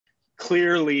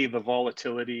Clearly, the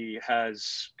volatility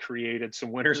has created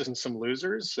some winners and some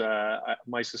losers.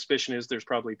 My suspicion is there's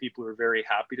probably people who are very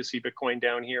happy to see Bitcoin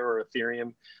down here or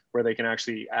Ethereum where they can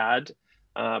actually add.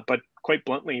 But quite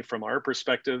bluntly, from our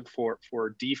perspective, for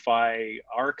DeFi,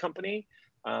 our company,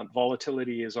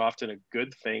 volatility is often a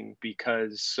good thing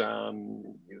because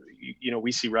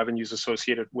we see revenues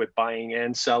associated with buying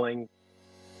and selling.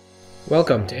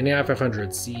 Welcome to NAI500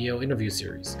 CEO Interview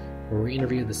Series, where we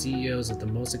interview the CEOs of the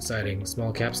most exciting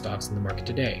small cap stocks in the market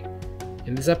today.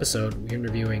 In this episode, we're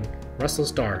interviewing Russell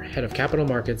Starr, Head of Capital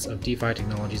Markets of DeFi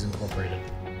Technologies Incorporated.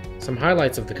 Some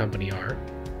highlights of the company are: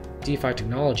 DeFi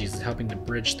Technologies is helping to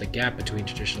bridge the gap between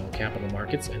traditional capital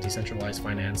markets and decentralized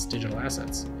finance digital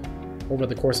assets. Over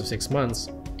the course of 6 months,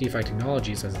 DeFi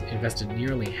Technologies has invested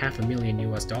nearly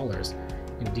 $500,000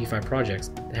 in DeFi projects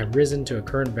that have risen to a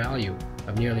current value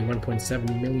of nearly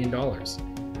 $1.7 million,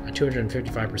 a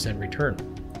 255% return.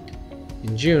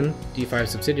 In June, DeFi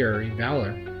subsidiary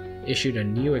Valor issued a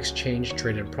new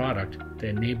exchange-traded product that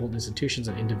enabled institutions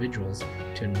and individuals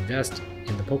to invest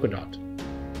in the Polkadot.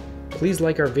 Please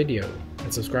like our video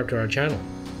and subscribe to our channel.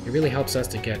 It really helps us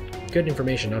to get good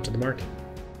information out to the market.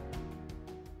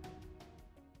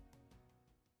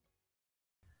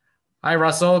 Hi,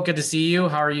 Russell. Good to see you.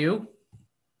 How are you?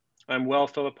 I'm well,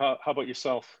 Philip. How about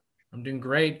yourself? I'm doing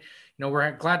great.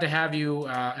 We're glad to have you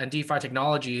and DeFi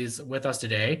Technologies with us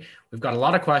today. We've got a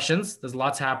lot of questions. There's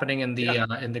lots happening in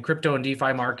the crypto and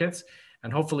DeFi markets,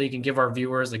 and hopefully you can give our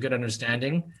viewers a good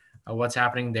understanding of what's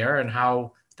happening there and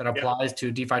how that applies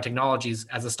to DeFi Technologies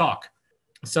as a stock.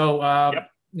 So,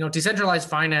 decentralized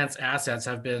finance assets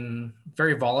have been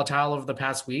very volatile over the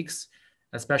past weeks,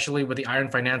 especially with the Iron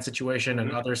Finance situation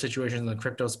and other situations in the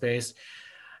crypto space.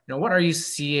 What are you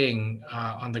seeing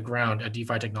on the ground at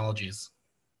DeFi Technologies?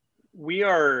 We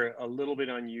are a little bit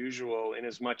unusual in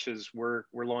as much as we're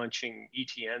launching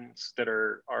ETNs that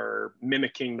are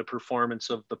mimicking the performance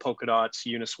of the Polkadots,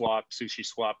 Uniswap,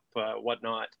 SushiSwap,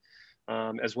 whatnot,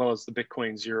 as well as the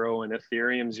Bitcoin Zero and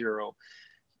Ethereum Zero.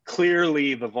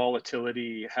 Clearly, the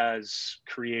volatility has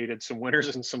created some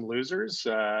winners and some losers.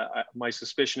 My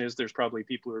suspicion is there's probably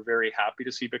people who are very happy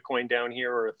to see Bitcoin down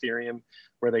here or Ethereum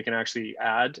where they can actually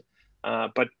add.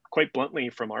 But quite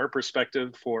bluntly, from our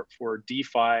perspective, for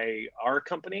DeFi, our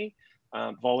company,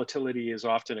 volatility is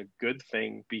often a good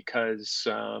thing because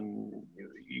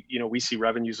we see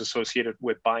revenues associated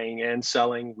with buying and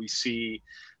selling. We see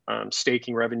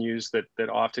staking revenues that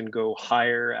often go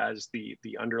higher as the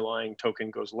underlying token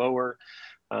goes lower.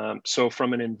 So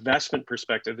from an investment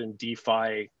perspective in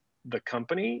DeFi, the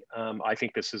company, I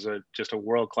think this is just a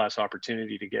world-class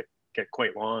opportunity to get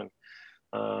quite long.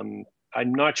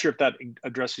 I'm not sure if that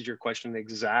addresses your question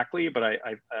exactly, but I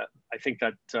think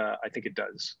it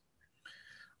does.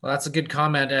 Well, that's a good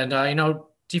comment. And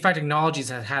DeFi Technologies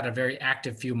has had a very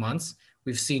active few months.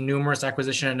 We've seen numerous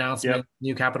acquisition announcements,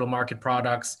 new capital market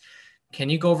products. Can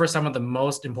you go over some of the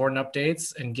most important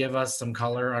updates and give us some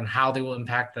color on how they will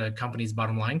impact the company's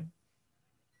bottom line?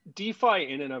 DeFi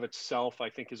in and of itself, I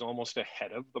think, is almost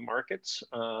ahead of the markets.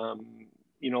 A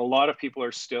lot of people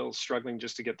are still struggling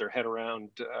just to get their head around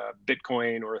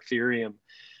Bitcoin or Ethereum.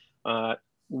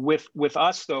 With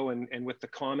us, though, and with the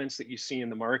comments that you see in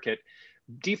the market,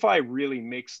 DeFi really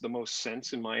makes the most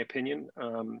sense, in my opinion.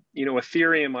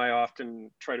 Ethereum, I often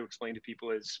try to explain to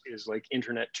people, is like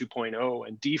Internet 2.0,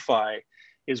 and DeFi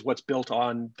is what's built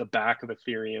on the back of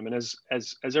Ethereum. And as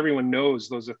everyone knows,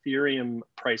 those Ethereum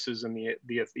prices and the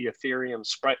Ethereum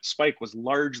spike was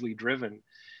largely driven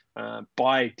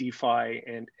by DeFi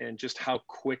and just how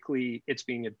quickly it's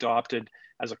being adopted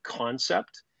as a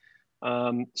concept.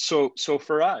 So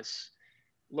for us,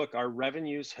 look, our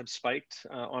revenues have spiked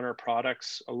on our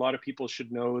products. A lot of people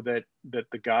should know that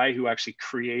the guy who actually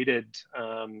created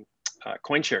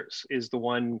CoinShares is the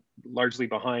one largely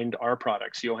behind our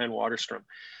products, Johan Waterstrom.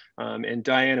 And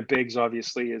Diana Biggs,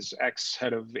 obviously, is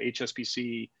ex-head of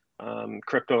HSBC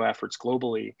crypto efforts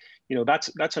globally.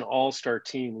 That's an all-star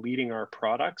team leading our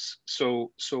products.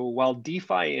 So while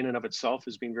DeFi in and of itself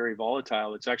has been very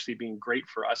volatile, it's actually been great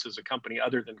for us as a company,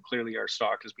 other than clearly our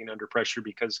stock has been under pressure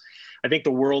because I think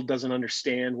the world doesn't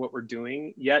understand what we're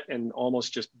doing yet and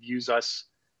almost just views us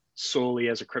solely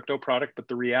as a crypto product. But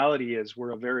the reality is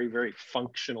we're a very, very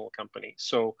functional company.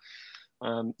 So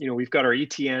we've got our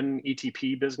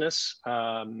ETP business.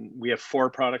 We have 4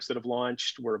 products that have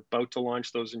launched. We're about to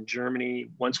launch those in Germany.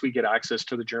 Once we get access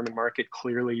to the German market,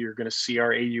 clearly you're going to see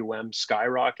our AUM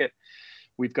skyrocket.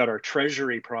 We've got our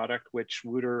treasury product, which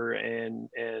Wouter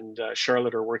and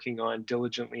Charlotte are working on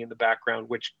diligently in the background,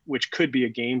 which could be a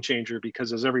game changer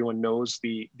because, as everyone knows,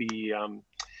 the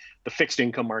the fixed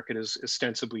income market is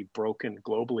ostensibly broken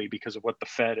globally because of what the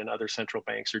Fed and other central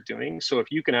banks are doing. So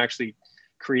if you can actually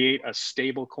create a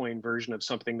stable coin version of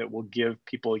something that will give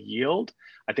people yield,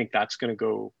 I think that's going to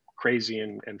go crazy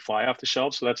and fly off the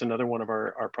shelf. So that's another one of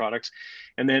our products.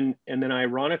 And then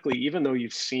ironically, even though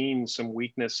you've seen some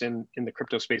weakness in the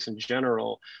crypto space in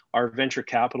general, our venture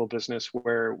capital business,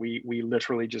 where we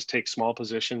literally just take small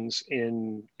positions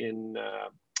in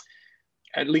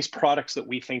at least products that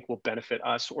we think will benefit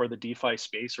us or the DeFi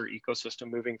space or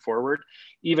ecosystem moving forward,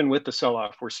 even with the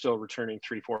sell-off, we're still returning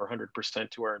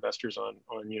 300-400% to our investors on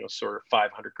sort of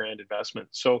 500 grand investment.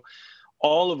 So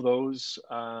all of those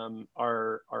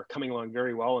are coming along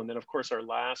very well. And then of course our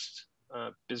last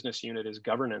business unit is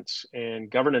governance, and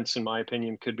governance, in my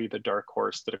opinion, could be the dark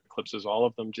horse that eclipses all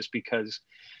of them, just because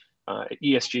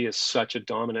ESG is such a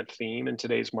dominant theme in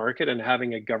today's market, and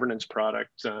having a governance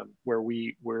product where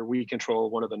we control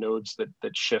one of the nodes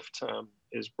that Shift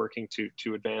is working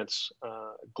to advance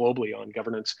globally on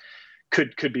governance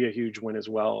could be a huge win as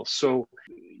well. So,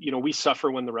 we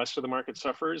suffer when the rest of the market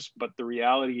suffers, but the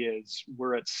reality is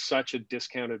we're at such a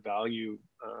discounted value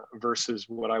versus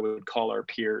what I would call our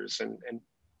peers. And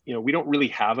we don't really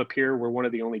have a peer. We're one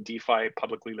of the only DeFi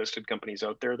publicly listed companies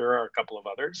out there. There are a couple of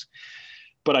others,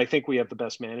 but I think we have the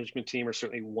best management team, or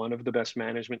certainly one of the best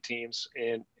management teams.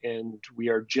 And we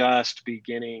are just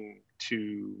beginning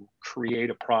to create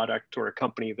a product or a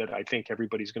company that I think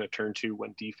everybody's going to turn to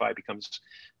when DeFi becomes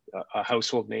a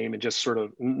household name and just sort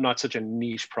of not such a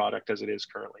niche product as it is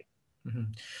currently.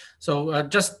 Mm-hmm. So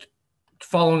just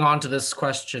following on to this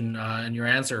question and your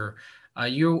answer,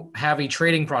 you have a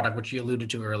trading product, which you alluded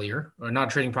to earlier, or not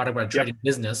a trading product, but a trading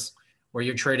business, where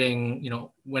you're trading,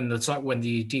 when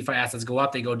the DeFi assets go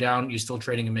up, they go down, you're still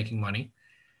trading and making money.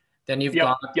 Then you've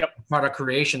got product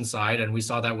creation side, and we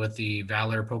saw that with the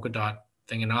Valor Polkadot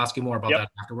thing, and I'll ask you more about that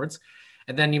afterwards.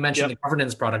 And then you mentioned the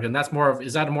governance product, and that's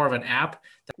is that more of an app?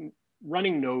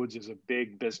 Running nodes is a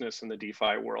big business in the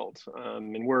DeFi world,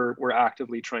 and we're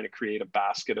actively trying to create a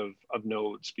basket of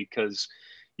nodes, because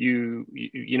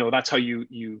that's how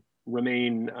you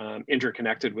remain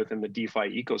interconnected within the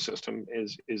DeFi ecosystem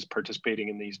is participating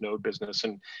in these node business,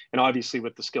 and obviously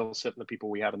with the skill set and the people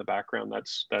we have in the background,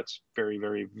 that's very,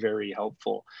 very, very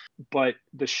helpful. But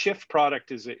the Shift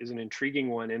product is an intriguing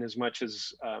one, in as much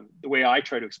as the way I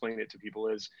try to explain it to people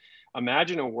is,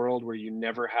 imagine a world where you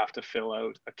never have to fill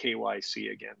out a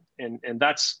KYC again, and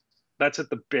that's at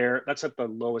the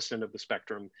lowest end of the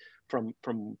spectrum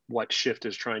from what Shift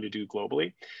is trying to do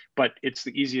globally, but it's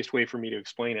the easiest way for me to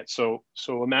explain it. So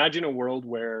imagine a world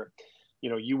where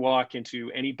you walk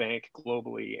into any bank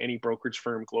globally, any brokerage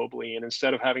firm globally, and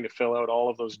instead of having to fill out all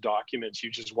of those documents, you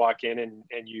just walk in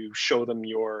and you show them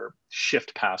your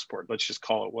Shift passport. Let's just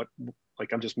call it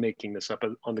I'm just making this up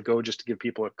on the go just to give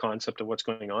people a concept of what's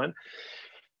going on.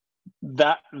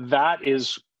 That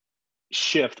is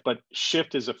Shift, but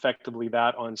Shift is effectively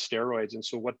that on steroids. And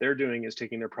so what they're doing is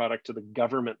taking their product to the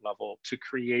government level to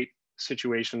create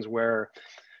situations where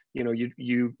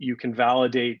you can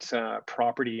validate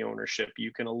property ownership,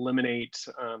 you can eliminate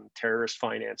terrorist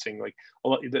financing.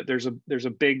 There's a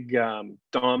big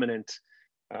dominant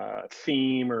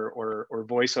theme or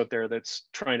voice out there that's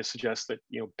trying to suggest that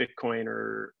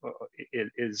Bitcoin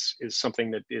is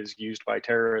something that is used by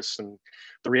terrorists, and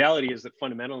the reality is that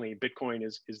fundamentally Bitcoin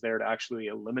is there to actually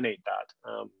eliminate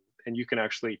that, and you can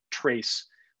actually trace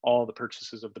all the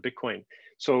purchases of the Bitcoin.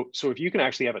 So if you can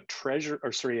actually have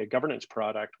a governance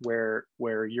product where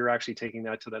you're actually taking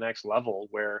that to the next level,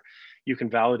 where you can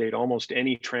validate almost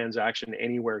any transaction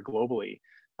anywhere globally,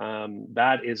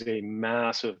 that is a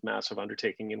massive, massive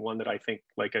undertaking, and one that I think,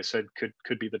 like I said,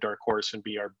 could be the dark horse and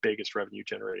be our biggest revenue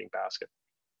generating basket.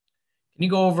 Can you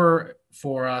go over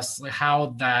for us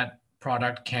how that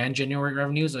product can generate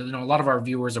revenues? A lot of our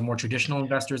viewers are more traditional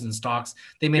investors in stocks.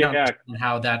 They may not understand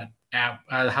how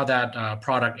that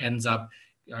product ends up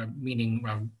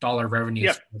meaning dollar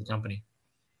revenues for the company.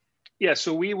 Yeah,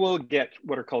 so we will get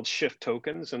what are called Shift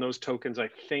tokens, and those tokens I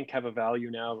think have a value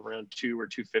now of around 2 or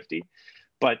 250.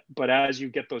 But as you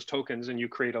get those tokens and you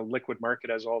create a liquid market,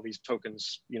 as all these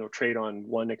tokens trade on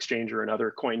one exchange or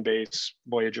another, Coinbase,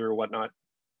 Voyager, or whatnot,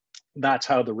 that's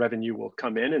how the revenue will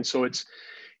come in. And so it's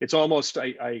almost,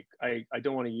 I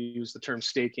don't want to use the term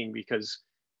staking, because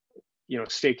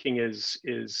staking is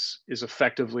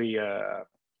effectively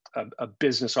a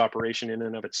business operation in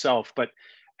and of itself. But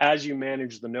as you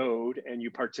manage the node and you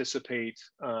participate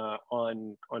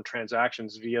on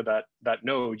transactions via that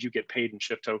node, you get paid in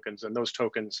Shift tokens, and those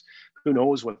tokens, who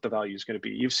knows what the value is going to be.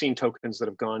 You've seen tokens that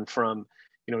have gone from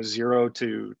 0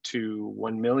 to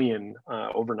 1 million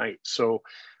overnight. So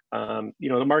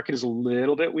The market is a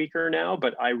little bit weaker now,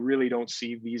 but I really don't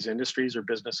see these industries or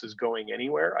businesses going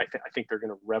anywhere. I think they're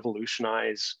going to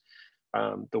revolutionize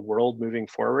the world moving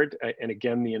forward. And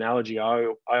again, the analogy I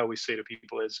always say to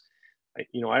people is,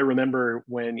 I remember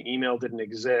when email didn't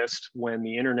exist, when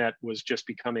the internet was just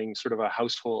becoming sort of a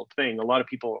household thing. A lot of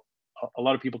people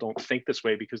don't think this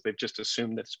way because they've just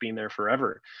assumed that it's been there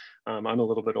forever. I'm a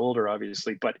little bit older,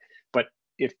 obviously, but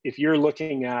if you're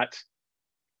looking at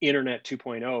Internet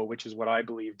 2.0, which is what I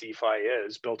believe DeFi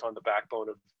is, built on the backbone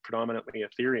of predominantly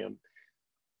Ethereum,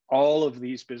 all of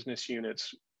these business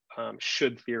units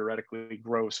should theoretically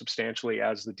grow substantially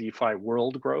as the DeFi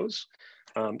world grows.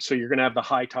 So you're going to have the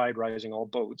high tide rising all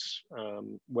boats,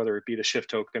 whether it be the Shift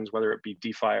tokens, whether it be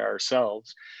DeFi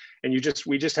ourselves, and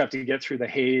we just have to get through the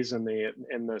haze and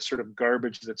the sort of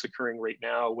garbage that's occurring right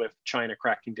now with China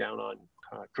cracking down on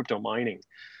crypto mining.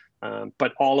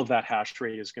 But all of that hash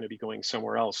rate is going to be going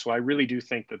somewhere else. So I really do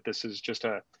think that this is just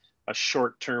a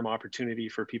short-term opportunity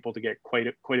for people to get quite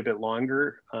a bit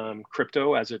longer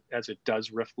crypto as it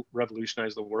does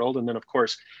revolutionize the world. And then of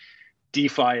course,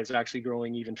 DeFi is actually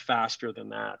growing even faster than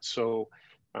that. So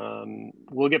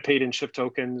we'll get paid in Shift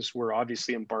tokens. We're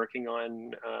obviously embarking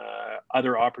on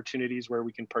other opportunities where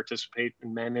we can participate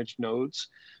in managed nodes.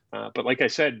 But like I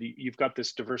said, you've got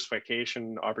this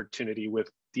diversification opportunity with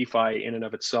DeFi in and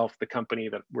of itself, the company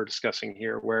that we're discussing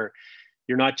here, where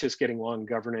you're not just getting long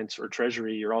governance or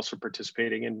treasury, you're also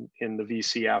participating in the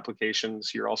VC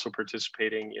applications. You're also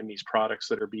participating in these products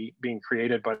that are being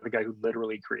created by the guy who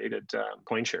literally created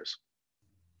CoinShares.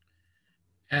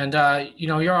 And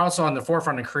you're also on the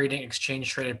forefront of creating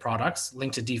exchange-traded products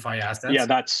linked to DeFi assets.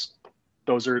 Yeah,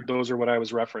 those are what I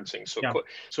was referencing. So, yeah.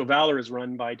 So Valor is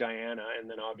run by Diana, and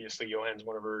then obviously Johan's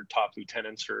one of her top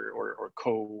lieutenants or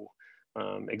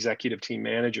executive team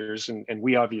managers, and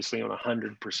we obviously own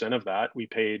 100% of that. We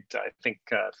paid, I think,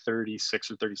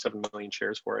 36 or 37 million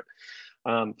shares for it,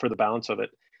 for the balance of it.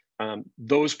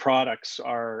 Those products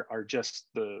are just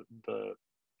the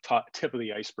tip of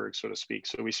the iceberg, so to speak.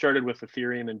 So we started with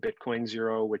Ethereum and Bitcoin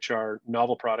Zero, which are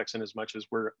novel products in as much as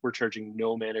we're charging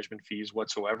no management fees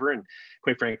whatsoever. And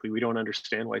quite frankly, we don't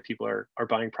understand why people are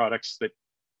buying products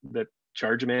that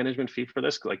charge a management fee for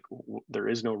this. Like, there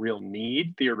is no real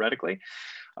need theoretically.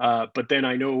 But then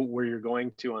I know where you're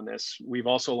going to on this. We've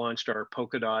also launched our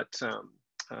Polkadot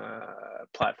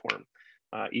platform,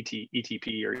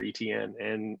 ETP or ETN,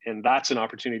 and that's an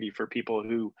opportunity for people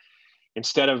who,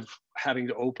 instead of having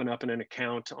to open up an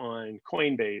account on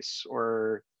Coinbase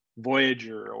or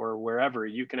Voyager or wherever,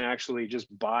 you can actually just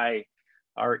buy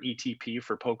our ETP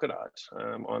for Polkadot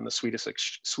on the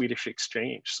Swedish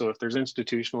exchange. So if there's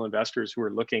institutional investors who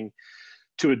are looking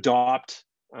to adopt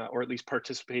or at least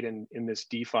participate in this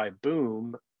DeFi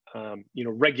boom,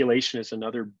 regulation is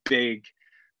another big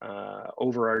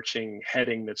overarching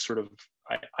heading that's sort of,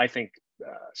 I think,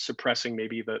 suppressing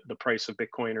maybe the price of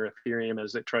Bitcoin or Ethereum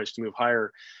as it tries to move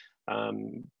higher.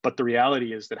 But the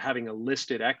reality is that having a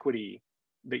listed equity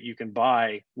that you can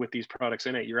buy with these products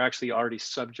in it, you're actually already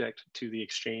subject to the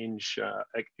exchange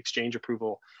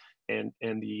approval and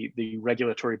the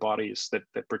regulatory bodies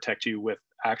that protect you with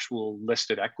actual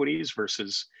listed equities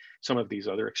versus some of these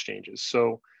other exchanges.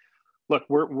 So look,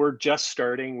 we're just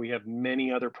starting. We have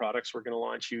many other products we're going to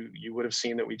launch. You would have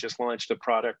seen that we just launched a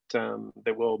product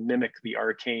that will mimic the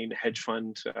Arcane hedge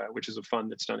fund, which is a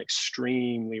fund that's done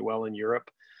extremely well in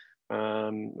Europe.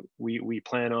 We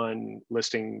plan on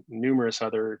listing numerous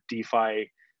other DeFi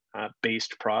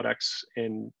based products,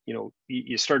 and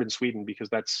you start in Sweden because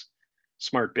that's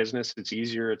smart business. It's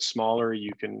easier, it's smaller.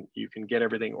 You can get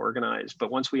everything organized.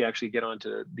 But once we actually get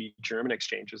onto the German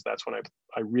exchanges, that's when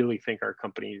I really think our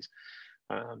company's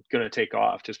going to take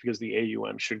off, just because the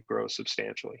AUM should grow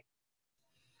substantially.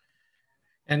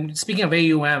 And speaking of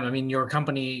AUM, I mean, your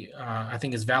company, I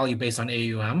think, is value based on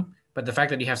AUM. But the fact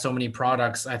that you have so many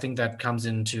products, I think that comes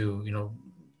into,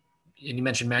 and you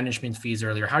mentioned management fees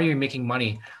earlier. How are you making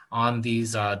money on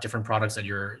these different products that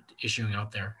you're issuing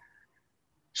out there?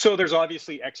 So there's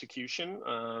obviously execution,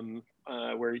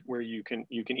 where you can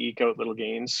eke out little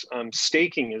gains.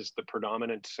 Staking is the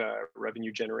predominant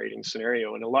revenue generating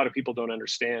scenario, and a lot of people don't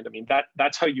understand. I mean,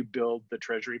 that's how you build the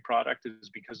treasury product, is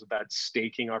because of that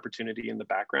staking opportunity in the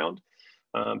background.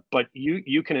 But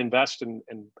you can invest and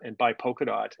buy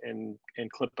Polkadot and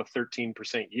clip a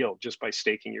 13% yield just by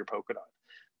staking your Polkadot.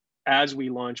 As we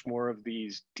launch more of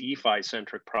these DeFi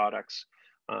centric products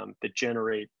that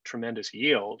generate tremendous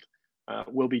yield,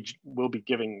 we'll be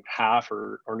giving half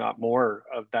or not more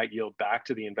of that yield back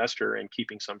to the investor and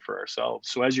keeping some for ourselves.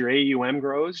 So as your AUM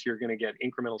grows, you're going to get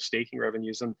incremental staking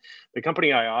revenues. And the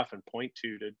company I often point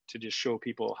to just show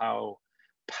people how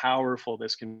powerful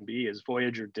this can be is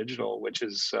Voyager Digital, which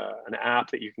is an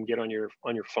app that you can get on your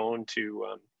phone to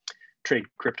trade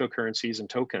cryptocurrencies and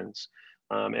tokens.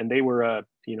 And they were a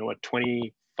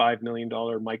 $25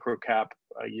 million micro cap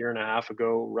a year and a half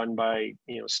ago, run by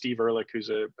Steve Ehrlich, who's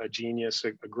a genius,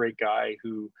 a great guy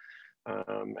who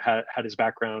had his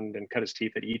background and cut his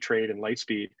teeth at E-Trade and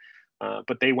Lightspeed.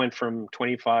 But they went from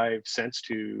 25 cents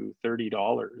to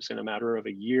 $30 in a matter of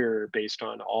a year, based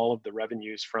on all of the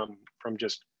revenues from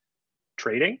just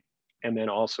trading and then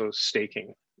also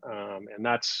staking. And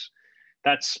that's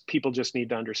people just need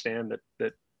to understand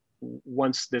that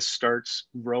once this starts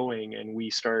growing and we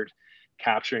start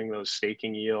capturing those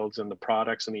staking yields and the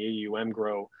products and the AUM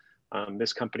grow,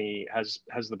 this company has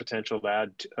the potential to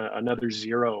add another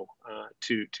zero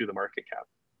to the market cap.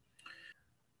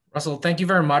 Russell, thank you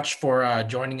very much for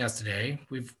joining us today.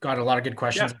 We've got a lot of good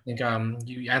questions. Yeah. I think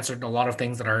you answered a lot of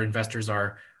things that our investors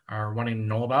are wanting to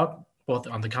know about, both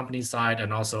on the company side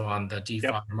and also on the DeFi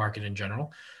market in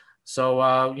general. So,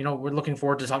 we're looking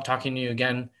forward to talking to you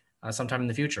again sometime in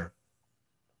the future.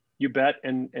 You bet.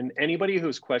 And anybody who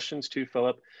has questions too,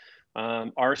 Philip,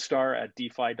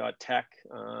 rstar@defi.tech.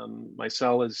 My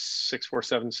cell is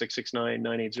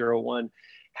 647-669-9801.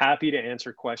 Happy to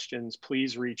answer questions.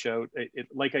 Please reach out.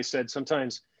 Like I said,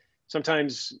 sometimes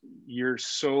you're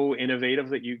so innovative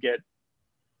that you get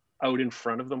out in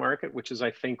front of the market, which is,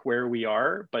 I think, where we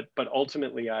are. But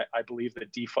ultimately, I believe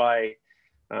that DeFi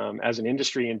as an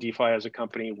industry and DeFi as a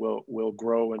company will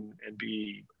grow and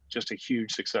be just a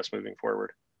huge success moving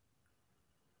forward.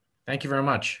 Thank you very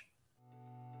much.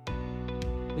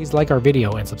 Please like our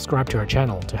video and subscribe to our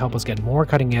channel to help us get more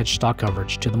cutting-edge stock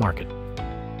coverage to the market.